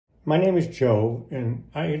My name is Joe, and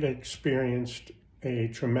I had experienced a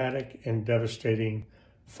traumatic and devastating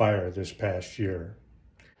fire this past year.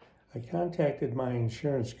 I contacted my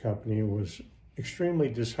insurance company and was extremely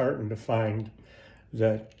disheartened to find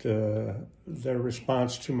that their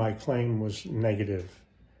response to my claim was negative.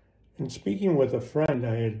 In speaking with a friend,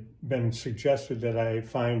 I had been suggested that I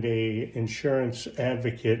find a insurance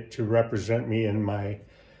advocate to represent me in my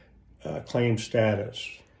claim status.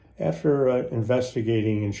 After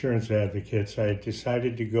investigating insurance advocates, I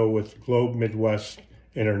decided to go with Globe Midwest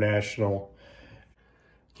International.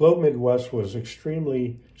 Globe Midwest was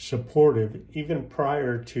extremely supportive even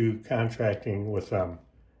prior to contracting with them.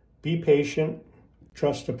 Be patient,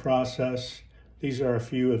 trust the process. These are a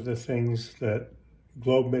few of the things that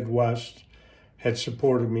Globe Midwest had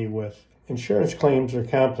supported me with. Insurance claims are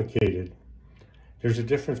complicated. There's a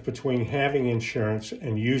difference between having insurance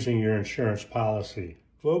and using your insurance policy.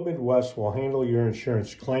 Globe Midwest will handle your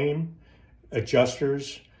insurance claim,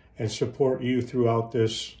 adjusters, and support you throughout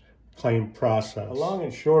this claim process. The long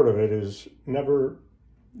and short of it is never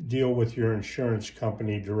deal with your insurance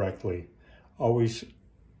company directly. Always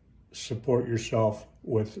support yourself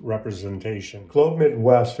with representation. Globe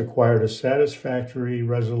Midwest acquired a satisfactory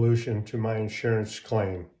resolution to my insurance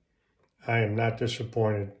claim. I am not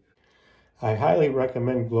disappointed. I highly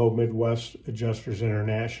recommend Globe Midwest Adjusters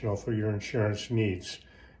International for your insurance needs.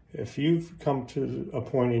 If you've come to a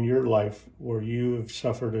point in your life where you have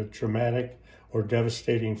suffered a traumatic or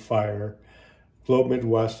devastating fire, Globe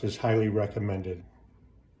Midwest is highly recommended.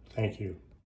 Thank you.